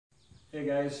Hey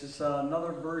guys, it's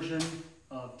another version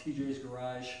of TJ's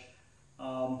Garage.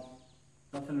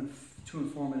 Nothing too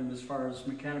informative as far as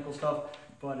mechanical stuff,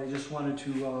 but I just wanted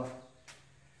to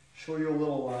show you a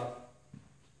little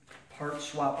part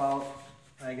swap out.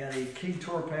 I got a King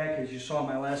Tour Pack, as you saw in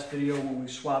my last video when we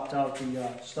swapped out the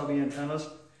stubby antennas.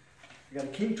 I got a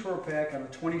King Tour Pack on a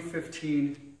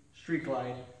 2015 Street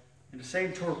Glide, and the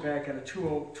same Tour Pack on a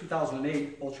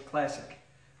 2008 Ultra Classic.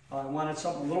 I wanted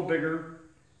something a little bigger.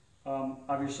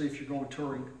 Obviously, if you're going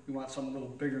touring, you want something a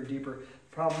little bigger and deeper.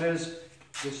 Problem is,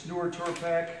 this newer Tour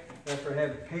Pack, after I had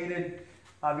it painted,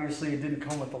 obviously it didn't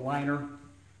come with the liner.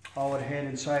 All it had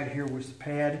inside here was the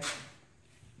pad.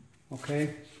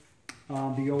 Okay.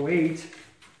 The 08,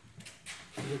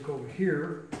 look over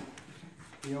here,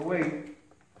 the 08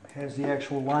 has the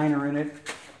actual liner in it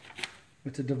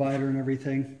with the divider and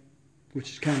everything, which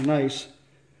is kind of nice.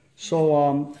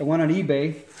 So I went on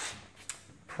eBay,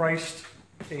 priced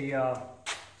a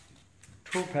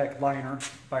Tour Pack liner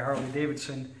by Harley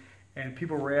Davidson, and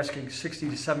people were asking $60 to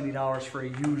 $70 for a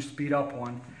used beat up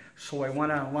one. So I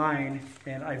went online,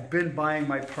 and I've been buying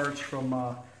my parts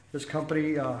from this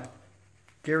company,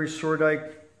 Gary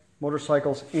Sordyke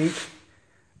Motorcycles Inc.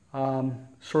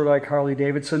 Sordyke Harley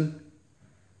Davidson.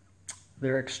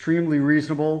 They're extremely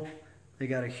reasonable. They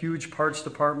got a huge parts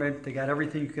department. They got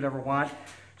everything you could ever want.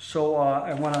 So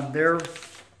I went on their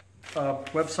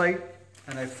website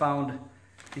and I found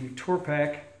the Tour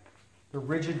Pack, the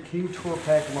rigid King Tour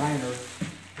Pack liner,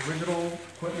 original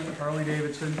equipment, Harley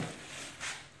Davidson,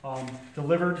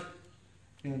 delivered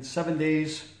in 7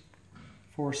 days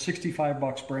for 65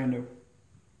 bucks brand new.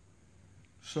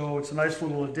 So it's a nice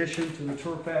little addition to the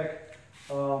Tour Pack.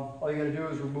 All you gotta do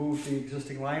is remove the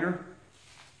existing liner,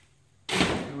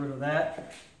 get rid of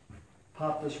that,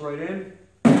 pop this right in,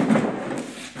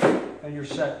 and you're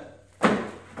set.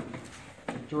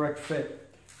 Direct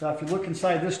fit. Now if you look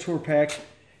inside this Tour Pack,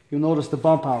 you'll notice the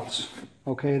bump outs.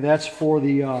 Okay, that's for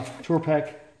the Tour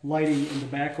Pack lighting in the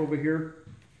back over here.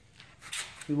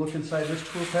 If you look inside this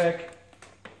Tour Pack,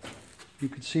 you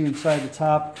can see inside the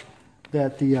top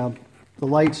that the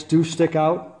lights do stick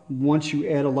out once you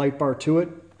add a light bar to it,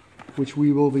 which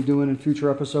we will be doing in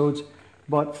future episodes.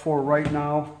 But for right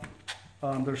now,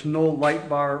 there's no light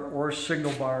bar or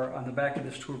signal bar on the back of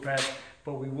this Tour Pack,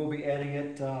 but we will be adding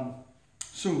it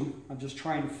soon. I'm just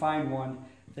trying to find one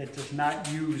that does not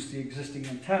use the existing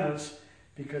antennas,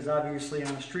 because obviously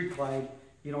on a Street Glide,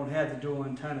 you don't have the dual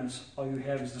antennas. All you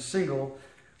have is the single,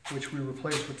 which we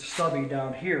replaced with the stubby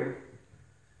down here.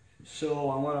 So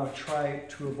I want to try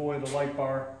to avoid the light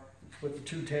bar with the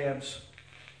 2 tabs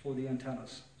for the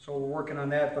antennas. So we're working on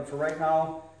that, but for right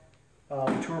now,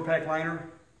 the Tour Pack liner,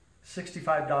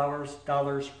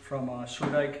 $65 from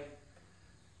Sordyke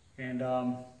and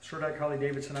Sordyke Harley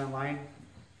Davidson online.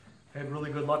 I had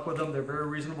really good luck with them. They're very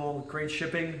reasonable, great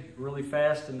shipping, really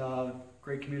fast, and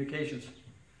great communications.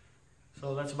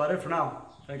 So that's about it for now.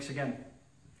 Thanks again.